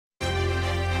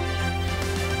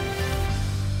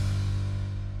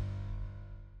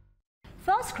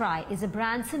FirstCry is a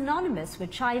brand synonymous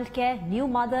with childcare, new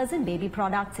mothers and baby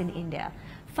products in India.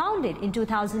 Founded in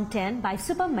 2010 by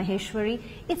Supam Maheshwari,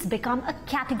 it's become a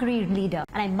category leader.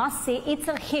 And I must say, it's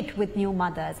a hit with new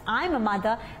mothers. I'm a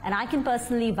mother and I can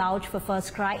personally vouch for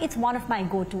FirstCry. It's one of my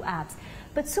go-to apps.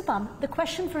 But Supam, the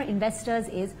question for investors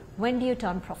is, when do you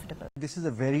turn profitable? This is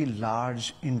a very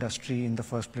large industry in the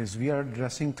first place. We are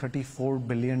addressing $34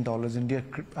 billion. India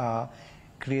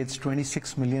creates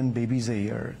 26 million babies a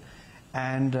year.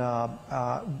 And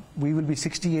we will be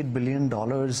 $68 billion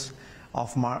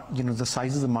of the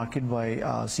size of the market by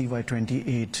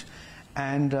CY28.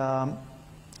 And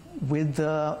with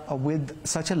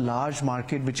such a large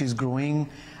market which is growing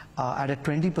at a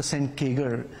 20%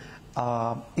 CAGR,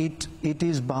 it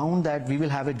is bound that we will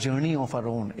have a journey of our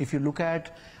own. If you look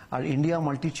at our India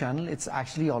multi-channel, it's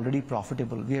actually already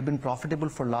profitable. We have been profitable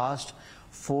for last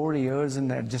 4 years in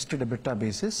the adjusted EBITDA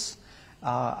basis.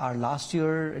 Our last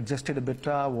year adjusted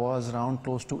EBITDA was around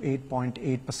close to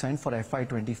 8.8% for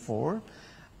FY24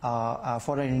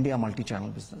 for an India multi-channel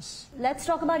business. Let's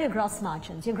talk about your gross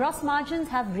margins. Your gross margins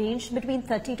have ranged between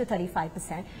 30 to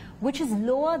 35%, which is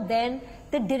lower than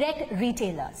the direct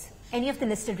retailers. Any of the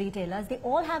listed retailers, they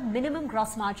all have minimum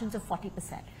gross margins of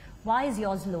 40%. Why is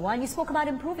yours lower? And you spoke about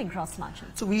improving gross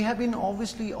margins. So we have been,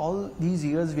 obviously, all these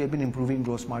years we have been improving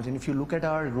gross margin. If you look at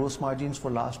our gross margins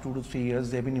for last 2 to 3 years,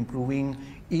 they've been improving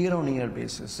year-on-year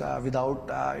basis without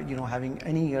having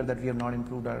any year that we have not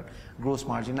improved our gross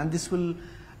margin. And this will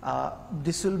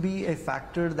be a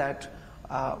factor that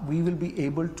we will be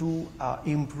able to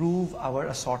improve our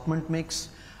assortment mix,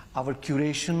 our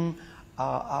curation,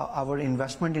 our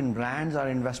investment in brands, our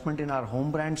investment in our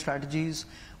home brand strategies,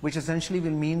 which essentially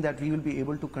will mean that we will be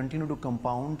able to continue to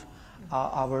compound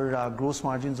our gross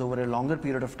margins over a longer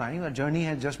period of time. Our journey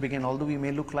has just begun, although we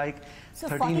may look like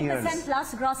 13 years. So 40%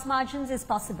 plus gross margins is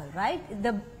possible, right?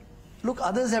 Look,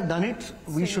 others have done it.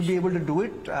 We should be able to do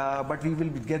it, but we will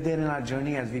get there in our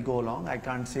journey as we go along. I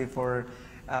can't say for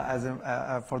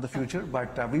the future,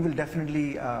 but we will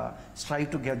definitely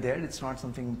strive to get there. It's not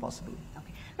something impossible.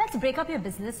 Okay. Let's break up your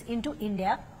business into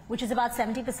India, which is about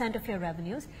 70% of your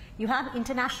revenues. You have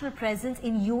international presence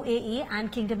in UAE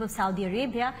and Kingdom of Saudi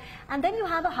Arabia. And then you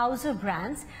have a house of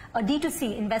brands,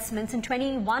 D2C investments in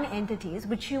 21 entities,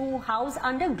 which you house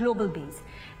under Global Bees.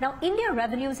 Now, India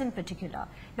revenues in particular.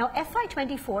 Now,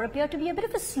 FY24 appear to be a bit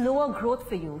of a slower growth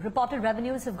for you. Reported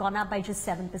revenues have gone up by just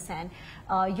 7%.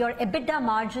 Your EBITDA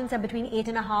margins are between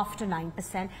 8.5% to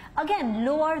 9%. Again,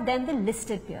 lower than the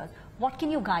listed peers. What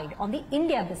can you guide on the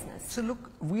India business? So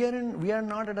look, we are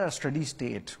not at a steady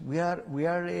state. We are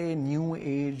a new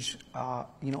age,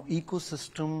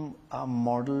 ecosystem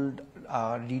modeled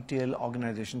retail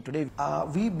organization today.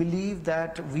 We believe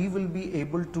that we will be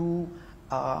able to,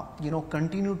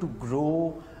 continue to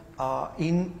grow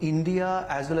in India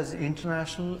as well as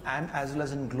international and as well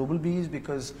as in Global Bees,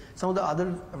 because some of the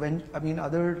other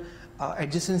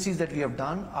adjacencies that we have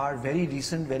done are very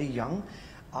recent, very young.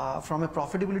 From a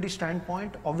profitability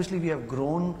standpoint, obviously we have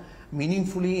grown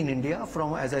meaningfully in India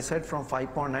from, as I said, from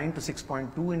 5.9 to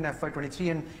 6.2 in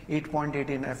FY23 and 8.8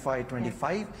 in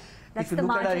FY25. Yes. If you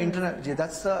look at our internal,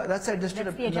 that's adjusted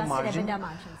EBITDA margin. EBITDA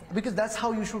margins, yeah. Because that's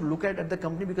how you should look at the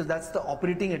company, because that's the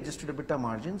operating adjusted EBITDA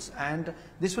margins, and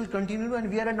this will continue. And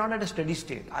we are not at a steady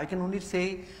state. I can only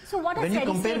say, so what are when you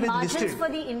compare with listed, for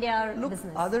the India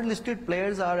business? Other listed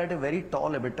players are at a very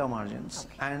tall EBITDA margins,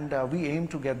 okay, and we aim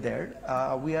to get there.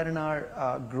 We are in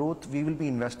our growth. We will be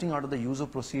investing out of the use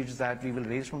of proceeds that we will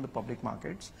raise from the public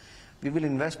markets. We will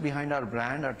invest behind our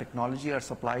brand, our technology, our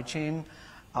supply chain.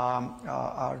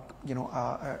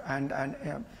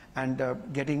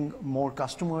 Getting more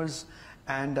customers,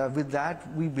 and with that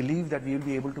we believe that we will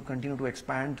be able to continue to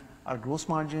expand our gross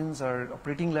margins, our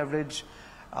operating leverage,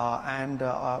 and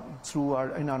through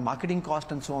our marketing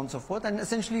cost and so on and so forth, and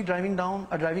essentially driving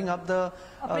up the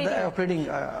operating.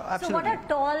 Absolutely. So what are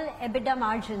tall EBITDA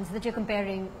margins that you're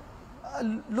comparing?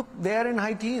 Look, they are in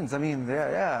high teens. I mean,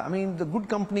 the good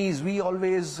companies, we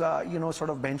always sort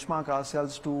of benchmark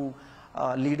ourselves to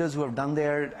leaders who have done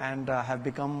there and have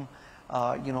become,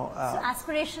 So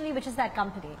aspirationally, which is that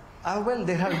company? Well,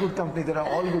 there are good companies. There are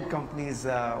all good companies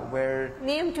where...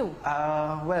 Name two.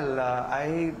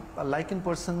 I like in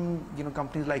person,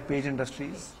 companies like Page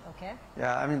Industries. Okay.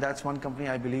 Yeah, I mean, that's one company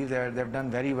I believe they've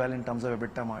done very well in terms of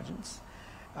EBITDA margins.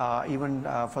 Even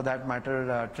for that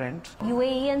matter, Trent.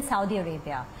 UAE and Saudi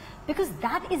Arabia, because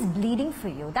that is bleeding for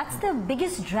you. That's the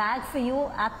biggest drag for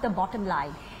you at the bottom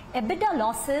line. EBITDA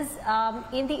losses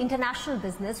in the international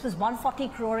business was 140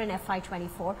 crore in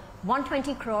FY24,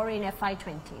 120 crore in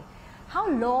FY20. How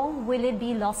long will it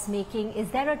be loss-making? Is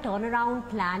there a turnaround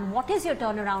plan? What is your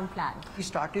turnaround plan? We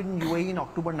started in UAE in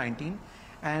October 19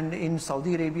 and in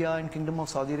Saudi Arabia, in Kingdom of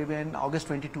Saudi Arabia in August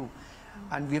 22.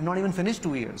 And we have not even finished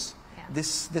 2 years. Yeah.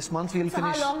 This month we will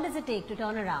finish. So how long does it take to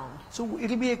turn around? So it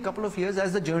will be a couple of years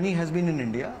as the journey has been in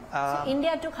India. So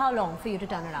India took how long for you to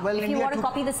turn around? Well, if you want to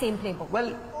copy the same playbook.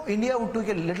 Well, India would take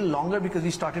a little longer because we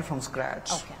started from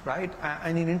scratch, okay, right?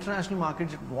 And in international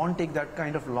markets, it won't take that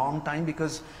kind of long time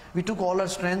because we took all our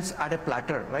strengths at a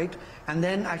platter, right? And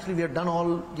then actually we have done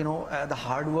all, you know, the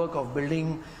hard work of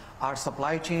building our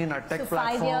supply chain, our tech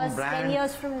platform, 5 years, brand. 10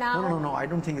 years from now? No, I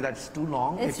don't think that's too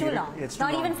long. It's too long. It's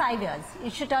not too even long. 5 years.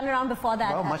 It should turn around before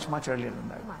that. Well, much earlier than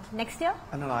that. Next year?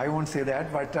 No, I won't say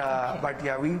that, but but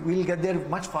yeah, we'll get there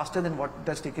much faster than what it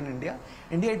has taken India.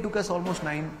 India, it took us almost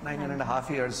nine and a half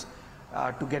years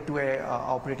to get to a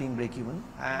operating break-even.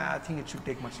 I think it should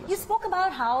take much less. You spoke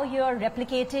about how you're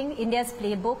replicating India's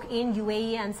playbook in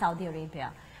UAE and Saudi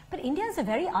Arabia. But India is a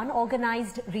very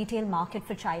unorganized retail market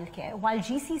for childcare, while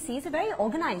GCC is a very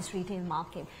organized retail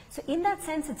market. So in that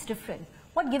sense, it's different.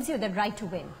 What gives you the right to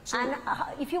win? So, and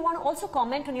if you want to also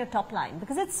comment on your top line,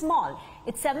 because it's small,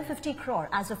 it's 750 crore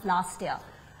as of last year.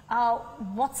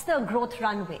 What's the growth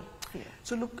runway for you?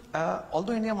 So look,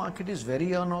 although India market is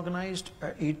very unorganized,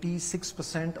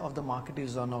 86% of the market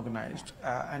is unorganized,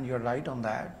 and you're right on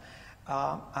that.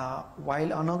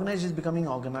 While unorganized is becoming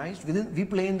organized, we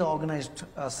play in the organized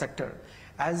sector.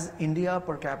 As India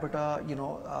per capita, you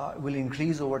know, will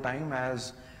increase over time,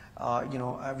 as you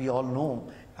know, we all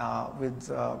know,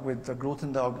 with the growth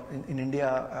in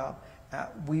India,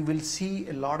 we will see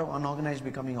a lot of unorganized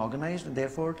becoming organized, and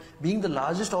therefore, being the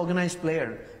largest organized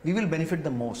player, we will benefit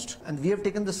the most. And we have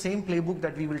taken the same playbook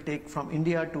that we will take from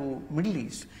India to Middle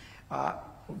East.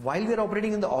 While we are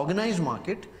operating in the organized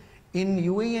market, in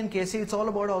UAE and KSA, it's all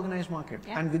about organized market.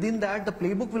 Yeah. And within that, the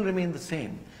playbook will remain the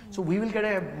same. So we will get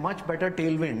a much better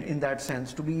tailwind in that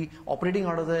sense to be operating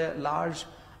out of the large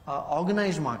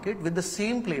organized market with the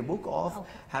same playbook of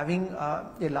having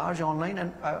a large online.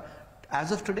 And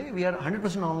as of today, we are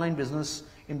 100% online business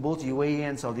in both UAE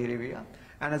and Saudi Arabia.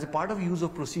 And as a part of use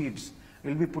of proceeds,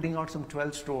 we'll be putting out some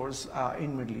 12 stores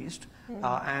in Middle East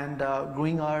and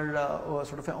growing our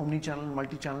sort of an omni-channel,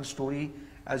 multi-channel story.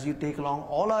 As you take along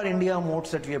all our India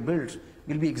moats that we have built,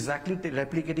 we'll be exactly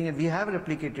replicating, and we have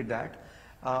replicated that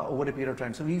over a period of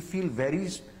time. So we feel very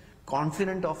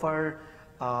confident of our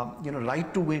you know,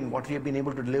 right to win, what we have been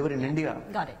able to deliver in India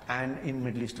and in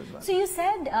Middle East as well. So you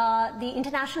said the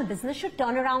international business should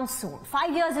turn around soon.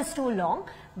 5 years is too long,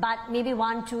 but maybe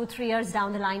 1, 2, 3 years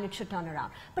down the line it should turn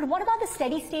around. But what about the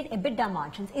steady state EBITDA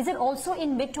margins? Is it also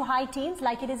in mid to high teens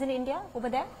like it is in India over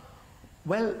there?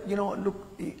 Well, you know, look,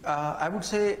 I would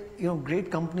say, you know,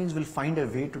 great companies will find a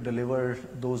way to deliver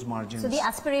those margins. So the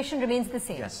aspiration remains the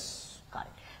same? Yes. Got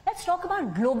it. Let's talk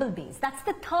about global base. That's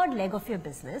the third leg of your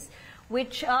business,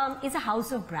 which is a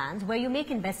house of brands where you make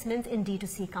investments in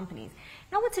D2C companies.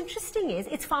 Now, what's interesting is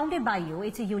it's founded by you,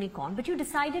 it's a unicorn, but you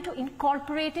decided to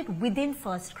incorporate it within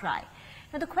FirstCry.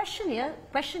 Now, the question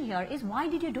here is, why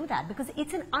did you do that? Because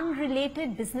it's an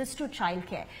unrelated business to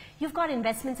childcare. You've got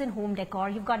investments in home decor,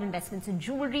 you've got investments in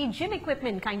jewelry, gym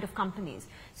equipment kind of companies.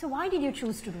 So why did you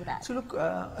choose to do that? So look,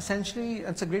 essentially,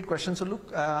 it's a great question. So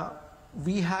look,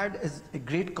 we had a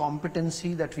great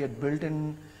competency that we had built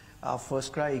in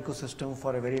FirstCry ecosystem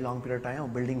for a very long period of time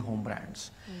of building home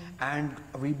brands. And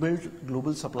we built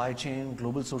global supply chain,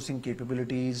 global sourcing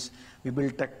capabilities, we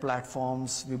built tech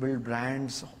platforms, we built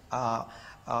brands,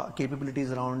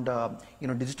 capabilities around you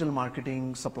know, digital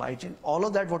marketing, supply chain, all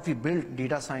of that what we built,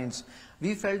 data science,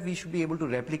 we felt we should be able to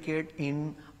replicate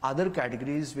in other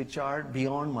categories which are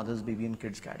beyond mothers, baby and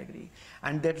kids category.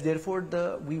 And that therefore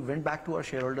we went back to our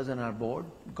shareholders and our board,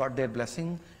 got their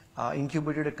blessing,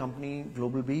 incubated a company,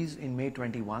 Global Bees, in May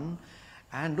 21.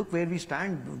 And look where we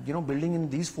stand, you know, building in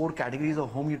these 4 categories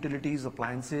of home utilities,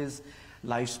 appliances,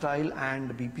 lifestyle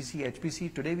and BPC,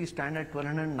 HPC. Today we stand at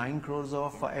 1,209 crores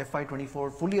of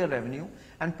FY24 full year revenue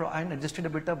and adjusted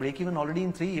EBITDA break-even already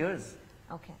in 3 years.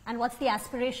 Okay. And what's the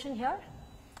aspiration here?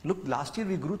 Look, last year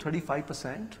we grew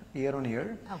 35% year on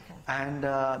year. Okay. And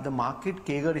the market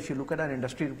CAGR, if you look at our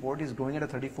industry report, is growing at a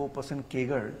 34%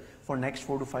 CAGR for next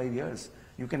 4 to 5 years.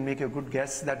 You can make a good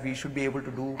guess that we should be able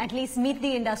to do... At least meet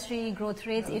the industry growth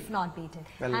rates, if not beat it.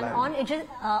 Well, and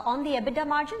on the EBITDA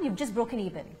margin, you've just broken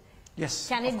even. Yes,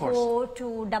 Can it go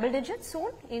to double digits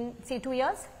soon, in say 2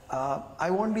 years? I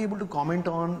won't be able to comment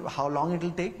on how long it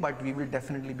will take, but we will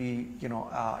definitely be, you know,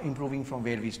 improving from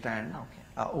where we stand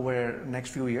over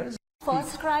next few years.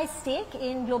 FirstCry's stake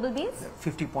in GlobalBees?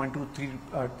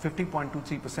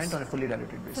 50.23% on a fully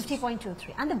diluted basis.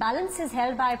 50.23. And the balance is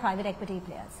held by private equity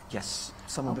players? Yes,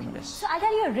 some of them, yes. So I'll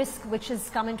tell you a risk which has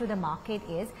come into the market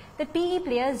is that PE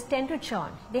players tend to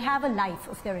churn. They have a life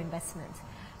of their investments.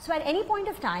 So at any point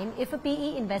of time, if a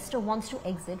PE investor wants to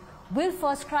exit, will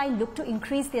FirstCry look to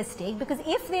increase their stake? Because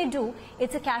if they do,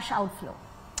 it's a cash outflow.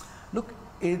 Look,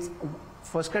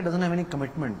 FirstCry doesn't have any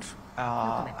commitment.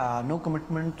 No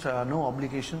commitment, no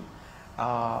obligation.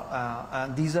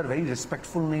 And these are very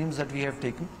respectful names that we have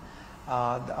taken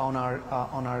on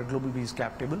our GlobalBees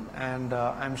cap table, and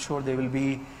I'm sure they will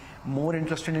be more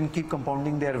interested in keep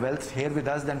compounding their wealth here with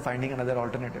us than finding another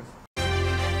alternative.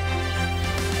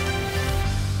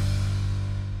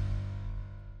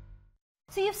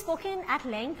 So you've spoken at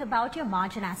length about your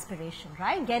margin aspiration,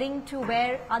 right? Getting to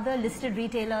where other listed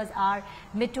retailers are,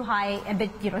 mid to high, a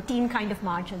bit, teen kind of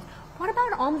margins. What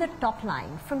about on the top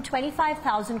line? From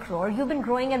 25,000 crore, you've been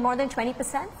growing at more than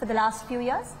 20% for the last few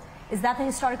years. Is that the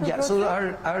historical growth rate?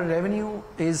 Yeah, so our revenue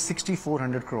is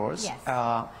 6,400 crores. Yes.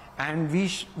 And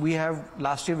we have,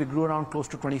 last year we grew around close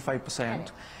to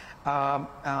 25%.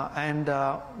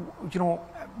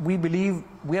 We believe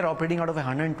we are operating out of a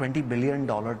 $120 billion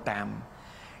TAM,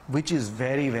 which is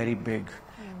very, very big.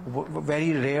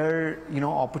 Very rare,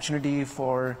 opportunity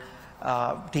for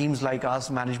teams like us,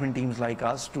 management teams like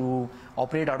us, to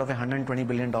operate out of a $120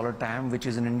 billion TAM, which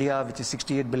is in India, which is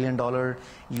 $68 billion,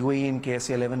 UAE and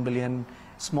KSA $11 billion,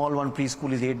 small one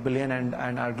preschool is $8 billion,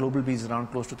 and our GlobalBees is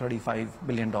around close to $35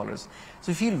 billion. So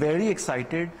we feel very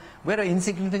excited. We're an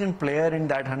insignificant player in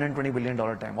that $120 billion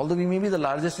TAM. Although we may be the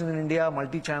largest in India,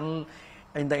 multi-channel,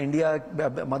 in the India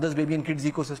mothers, baby and kids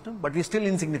ecosystem, but we're still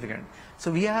insignificant.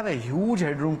 So we have a huge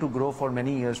headroom to grow for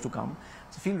many years to come.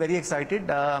 So feel very excited,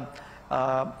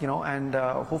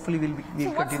 hopefully we'll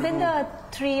continue. So what's been the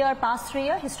past 3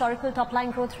 year historical top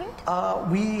line growth rate?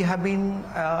 We have been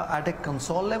at a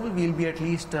console level, we'll be at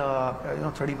least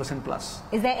 30% plus.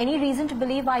 Is there any reason to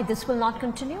believe why this will not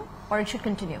continue, or it should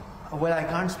continue? Well, I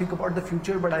can't speak about the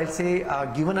future, but I'll say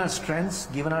given our strengths,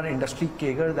 given our industry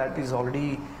CAGR that is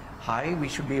already high, we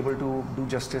should be able to do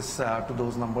justice to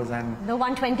those numbers. And the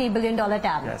 $120 billion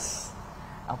TAM. Yes.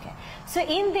 Okay. So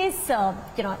in this,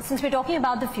 since we're talking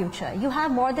about the future, you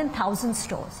have more than 1,000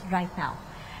 stores right now.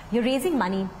 You're raising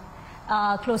money,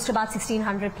 close to about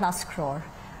 1,600 plus crore.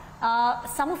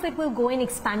 Some of it will go in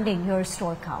expanding your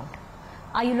store count.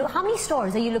 How many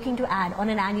stores are you looking to add on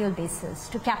an annual basis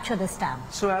to capture this TAM?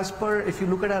 So if you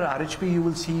look at our RHP, you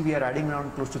will see we are adding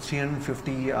around close to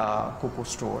 350 COCO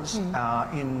stores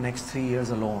in next 3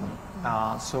 years alone.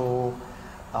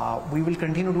 We will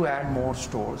continue to add more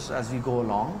stores as we go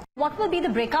along. What will be the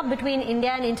breakup between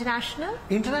India and international?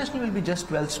 International will be just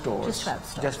 12 stores. Just 12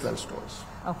 stores. Just 12 stores.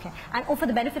 Okay. And for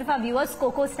the benefit of our viewers,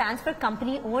 COCO stands for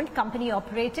company owned, company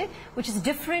operated, which is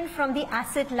different from the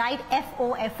asset light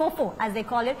FOFO, as they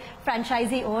call it,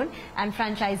 franchisee owned and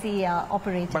franchisee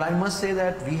operated. But I must say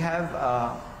that we have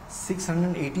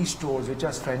 680 stores which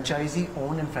are franchisee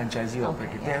owned and franchisee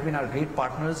operated. They have been our great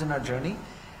partners in our journey.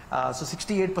 So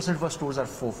 68% of our stores are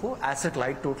FOFO, asset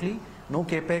light totally, no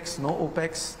capex, no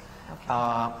opex,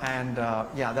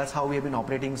 that's how we have been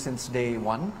operating since day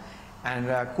one. And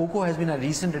COCO has been a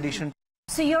recent addition.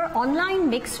 So your online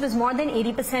mix was more than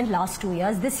 80% last 2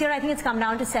 years. This year I think it's come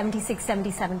down to 76,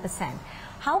 77%.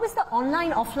 How is the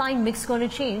online-offline mix going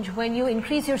to change when you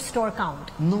increase your store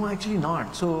count? No, actually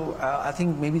not. So I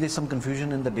think maybe there's some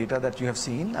confusion in the data that you have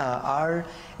seen.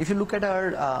 If you look at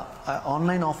our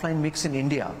online-offline mix in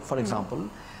India, for example,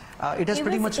 it has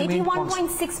pretty much remained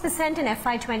constant. 81.6% in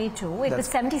FY22. It was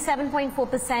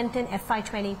 77.4% in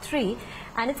FY23,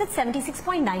 and it's at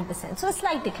 76.9%. So a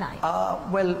slight decline.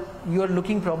 Well, you are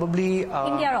looking probably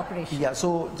India operation. Yeah.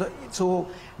 So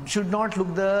should not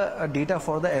look the data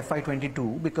for the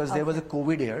FY22 because there was a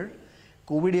COVID year.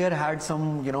 COVID year had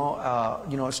some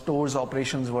stores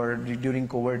operations were during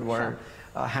COVID were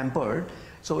hampered.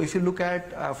 So if you look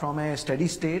at from a steady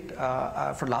state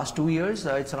for last 2 years,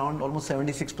 it's around almost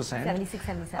 76%. 76,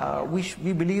 77.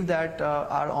 We believe that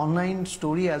our online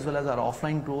story as well as our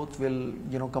offline growth will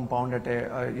compound at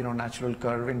a natural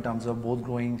curve in terms of both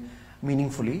growing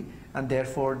meaningfully, and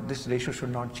therefore this ratio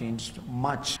should not change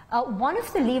much. One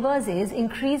of the levers is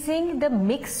increasing the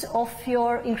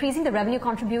increasing the revenue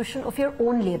contribution of your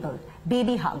own label,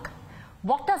 Baby Hug.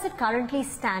 What does it currently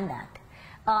stand at?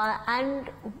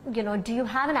 Do you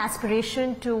have an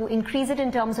aspiration to increase it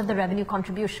in terms of the revenue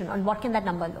contribution, and what can that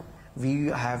number look? We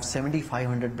have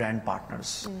 7,500 brand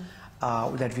partners.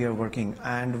 that we are working,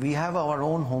 and we have our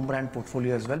own home brand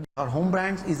portfolio as well. Our home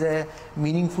brands is a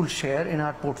meaningful share in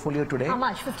our portfolio today. How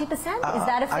much? 50%? Is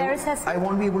that a fair assessment? I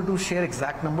won't be able to share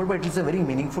exact number, but it is a very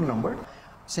meaningful number.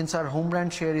 Since our home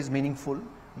brand share is meaningful,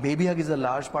 Baby Hug is a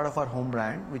large part of our home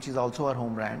brand, which is also our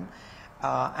home brand.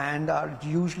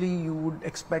 Usually you would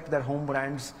expect that home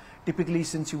brands, typically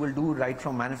since you will do right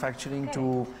from manufacturing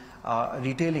to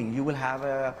retailing, you will have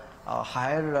a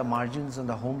higher margins on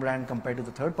the home brand compared to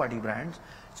the third-party brands.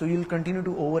 So you'll continue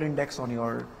to over-index on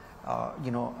your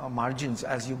margins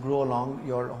as you grow along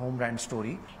your home brand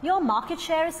story. Your market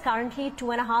share is currently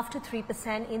 2.5% to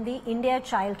 3% in the India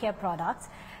childcare products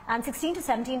and 16 to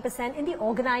 17% in the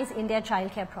organized India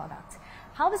childcare products.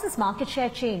 How has this market share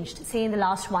changed, say, in the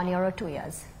last 1 year or 2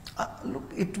 years? Look,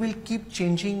 it will keep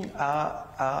changing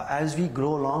as we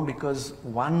grow along, because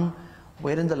one,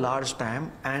 we're in the large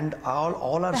TAM, and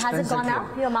all our strengths. Has it gone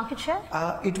up, your market share?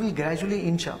 It will gradually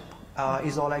inch up,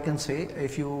 is all I can say.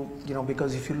 If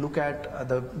because if you look at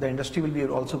the industry will be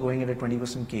also growing at a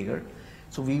 20% CAGR.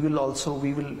 So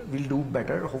we'll do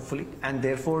better, hopefully, and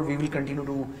therefore we will continue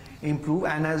to improve.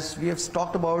 And as we have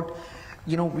talked about,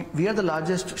 we are the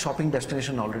largest shopping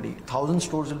destination already. 1,000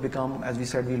 stores will become, as we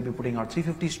said, we'll be putting out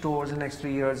 350 stores in the next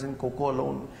 3 years in cocoa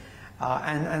alone.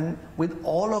 And with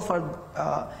all of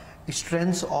our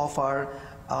strengths of our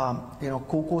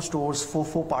cocoa stores,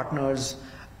 FOFO partners,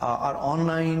 our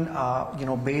online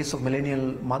base of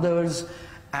millennial mothers,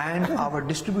 and our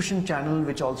distribution channel,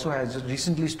 which also has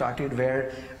recently started,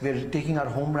 where we're taking our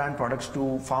home brand products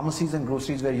to pharmacies and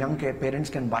groceries where young parents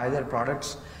can buy their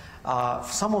products,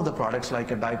 some of the products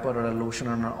like a diaper or a lotion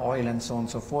or an oil and so on and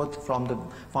so forth from the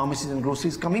pharmacies and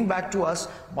groceries, coming back to us,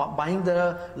 buying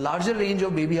the larger range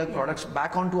of Baby Hug products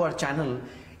back onto our channel,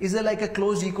 is like a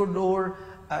closed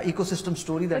ecosystem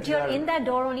story that. But you're in that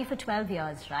door only for 12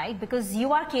 years, right? Because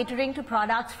you are catering to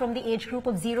products from the age group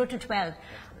of 0 to 12.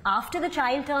 After the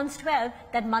child turns 12,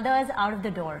 that mother is out of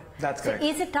the door. That's correct. So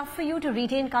is it tough for you to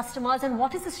retain customers, and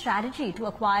what is the strategy to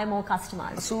acquire more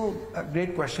customers? So,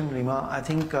 great question, Reema. I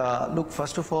think, look,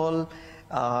 first of all,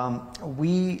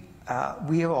 we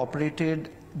have operated.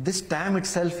 This TAM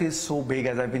itself is so big,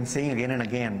 as I've been saying again and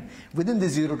again, within the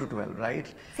 0 to 12, right?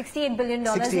 $68 billion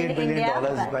 $68 in billion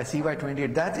India by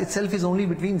CY28. That itself is only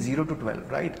between 0 to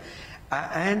 12, right?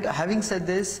 And having said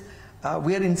this,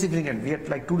 we are insignificant. We are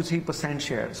like 2 to 3%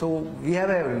 share. So we have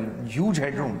a huge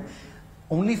headroom.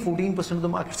 Only 14% of the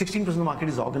market, 16% of the market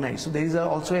is organized. So there is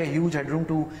also a huge headroom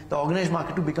to the organized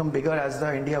market to become bigger as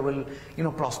the India will,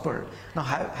 prosper. Now,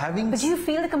 But do you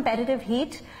feel the competitive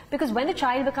heat? Because when a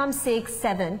child becomes 6,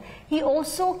 7, he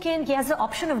has the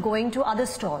option of going to other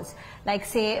stores, like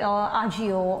say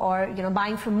Ajio, or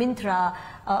buying from Myntra,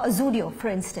 Zudio, for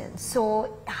instance.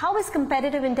 So how is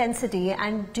competitive intensity,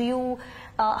 and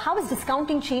how has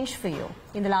discounting changed for you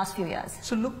in the last few years?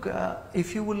 So look,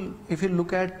 if you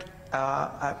look at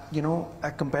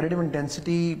a competitive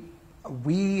intensity,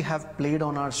 we have played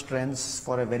on our strengths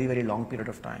for a very, very long period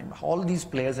of time. All these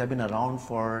players have been around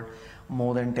for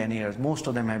more than 10 years. Most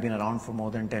of them have been around for more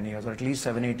than 10 years, or at least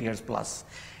 7, 8 years plus.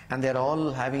 And they're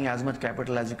all having as much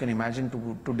capital as you can imagine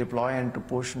to deploy and to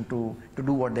push and to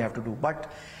do what they have to do. But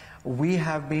we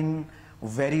have been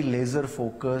very laser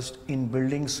focused in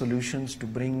building solutions to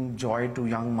bring joy to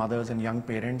young mothers and young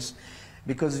parents,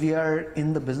 because we are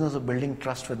in the business of building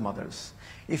trust with mothers.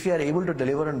 If we are able to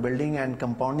deliver on building and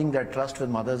compounding that trust with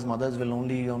mothers, mothers will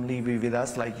only be with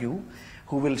us, like you,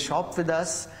 who will shop with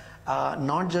us,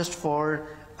 not just for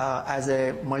as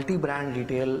a multi-brand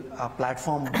retail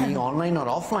platform, being online or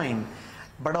offline,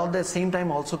 but at the same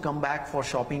time also come back for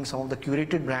shopping some of the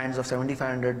curated brands of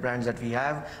 7,500 brands that we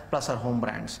have, plus our home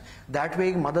brands. That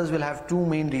way, mothers will have two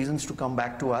main reasons to come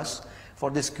back to us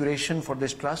for this curation, for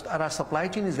this trust. Our supply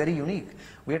chain is very unique.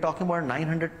 We are talking about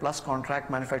 900 plus contract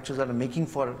manufacturers that are making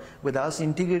with us.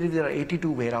 Integrated, there are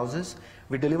 82 warehouses.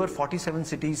 We deliver 47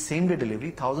 cities, same day delivery,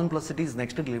 1,000 plus cities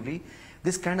next day delivery.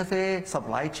 This kind of a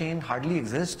supply chain hardly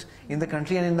exists in the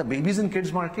country, and in the babies and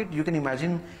kids market, you can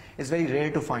imagine it's very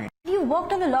rare to find. You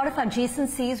worked on a lot of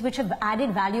adjacencies which have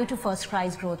added value to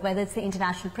FirstCry's growth, whether it's the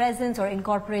international presence or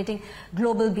incorporating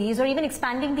global Bs, or even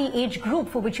expanding the age group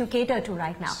for which you cater to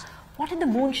right now. What are the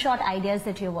moonshot ideas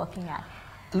that you're working at?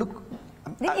 Look,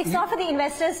 it's not for the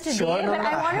investors today, sure, but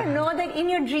I want to know that in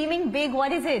your dreaming big,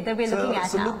 what is it that we're looking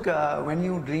at now? Look, when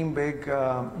you dream big,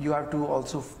 you have to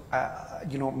also,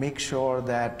 make sure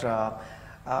that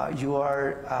you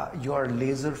are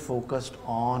laser focused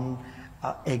on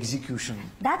execution.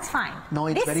 That's fine. No,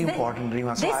 it's very important,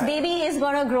 Reema. This baby is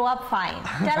going to grow up fine.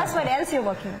 Tell us what else you're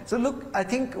working on. So look, I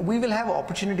think we will have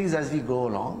opportunities as we go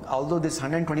along. Although this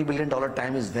 $120 billion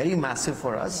TAM is very massive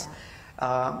for us,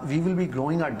 We will be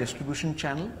growing our distribution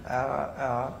channel,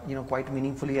 quite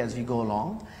meaningfully as we go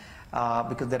along.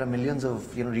 Because there are millions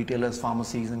of retailers,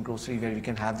 pharmacies and grocery where we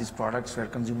can have these products where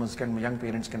consumers can, young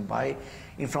parents can buy.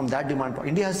 And from that demand,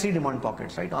 India has 3 demand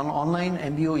pockets, right? Online,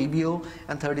 MBO, EBO,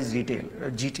 and third is retail,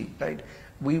 GT, right?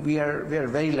 We are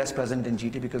very less present in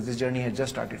GT because this journey has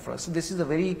just started for us. So this is a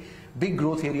very big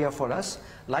growth area for us.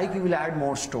 Like we will add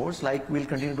more stores, like we'll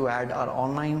continue to add our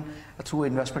online through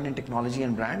investment in technology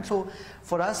and brand. So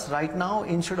for us right now,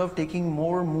 instead of taking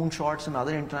more moonshots in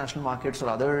other international markets or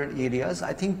other areas,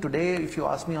 I think today, if you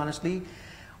ask me honestly,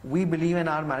 we believe, and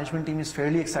our management team is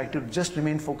fairly excited to just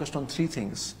remain focused on 3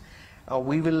 things.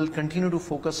 We will continue to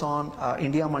focus on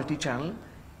India multi-channel,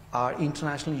 our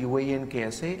international UAE and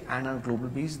KSA, and our global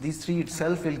Bs. These 3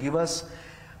 itself will give us,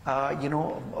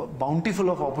 bountiful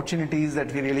of opportunities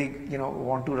that we really,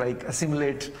 want to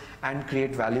assimilate and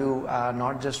create value,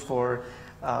 not just for,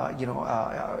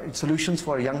 solutions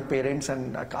for young parents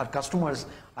and our customers,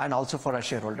 and also for our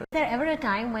shareholders. Was there ever a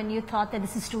time when you thought that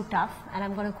this is too tough and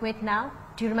I'm going to quit now?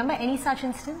 Do you remember any such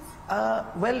instance?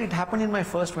 Well, it happened in my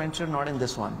first venture, not in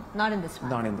this one. Not in this one?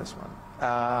 Not in this one.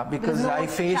 Because I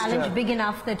faced challenge big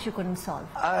enough that you couldn't solve.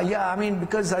 Yeah, I mean,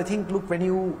 because I think, look, when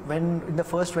in the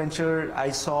first venture,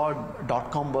 I saw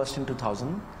 .com burst in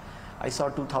 2000. I saw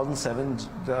 2007,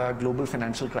 the global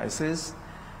financial crisis.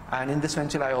 And in this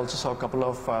venture, I also saw a couple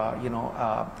of,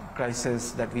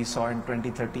 crises that we saw in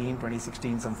 2013,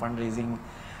 2016, some fundraising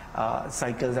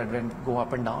cycles that go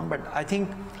up and down. But I think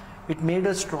it made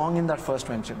us strong in that first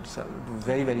venture, so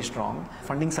very, very strong.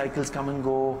 Funding cycles come and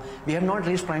go. We have not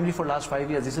raised primary for the last 5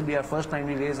 years. This will be our first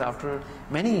primary raise after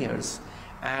many years.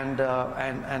 And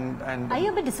are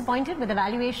you a bit disappointed with the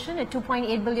valuation at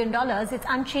 $2.8 billion? It's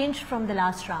unchanged from the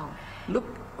last round. Look,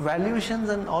 valuations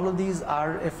and all of these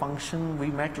are a function. We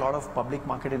met a lot of public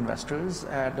market investors,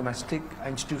 domestic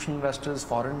institutional investors,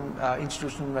 foreign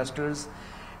institutional investors.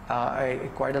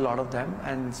 Quite a lot of them,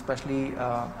 and especially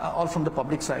all from the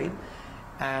public side,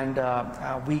 and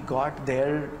we got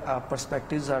their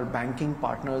perspectives. Our banking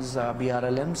partners,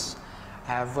 BRLMs,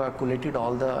 have collated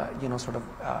all the sort of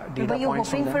data points. Were you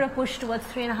hoping for a push towards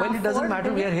 3.5? Well, it doesn't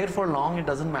matter. We are here for long. It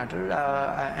doesn't matter,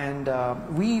 and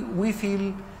we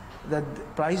feel that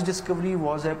price discovery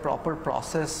was a proper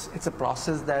process. It's a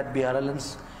process that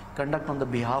BRLMs conduct on the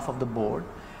behalf of the board.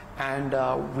 And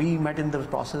we met in the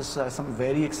process some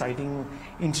very exciting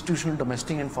institutional,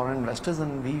 domestic and foreign investors,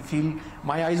 and we feel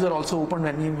my eyes were also opened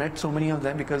when we met so many of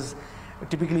them, because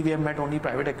typically we have met only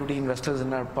private equity investors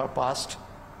in our past.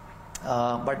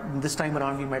 But this time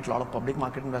around we met a lot of public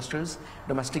market investors,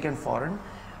 domestic and foreign,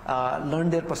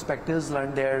 learned their perspectives,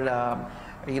 learned their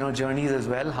journeys as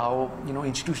well, how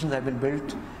institutions have been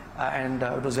built, and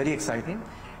it was very exciting.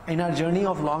 In our journey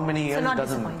of many years,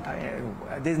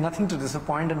 there's nothing to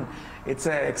disappoint, and it's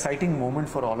an exciting moment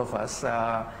for all of us,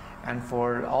 and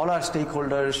for all our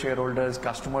stakeholders, shareholders,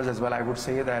 customers as well. I would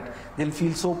say that they'll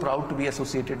feel so proud to be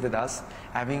associated with us,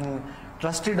 having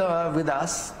trusted with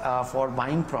us for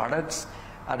buying products,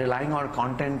 relying on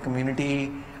content,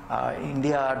 community,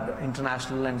 India,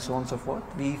 international, and so on and so forth.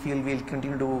 We feel we'll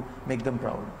continue to make them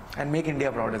proud and make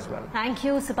India proud as well. Thank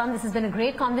you, Supam. This has been a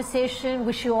great conversation.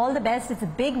 Wish you all the best. It's a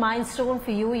big milestone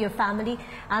for you, your family,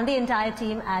 and the entire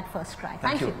team at FirstCry.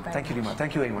 Thank you. Thank you, Reema.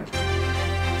 Thank you very much.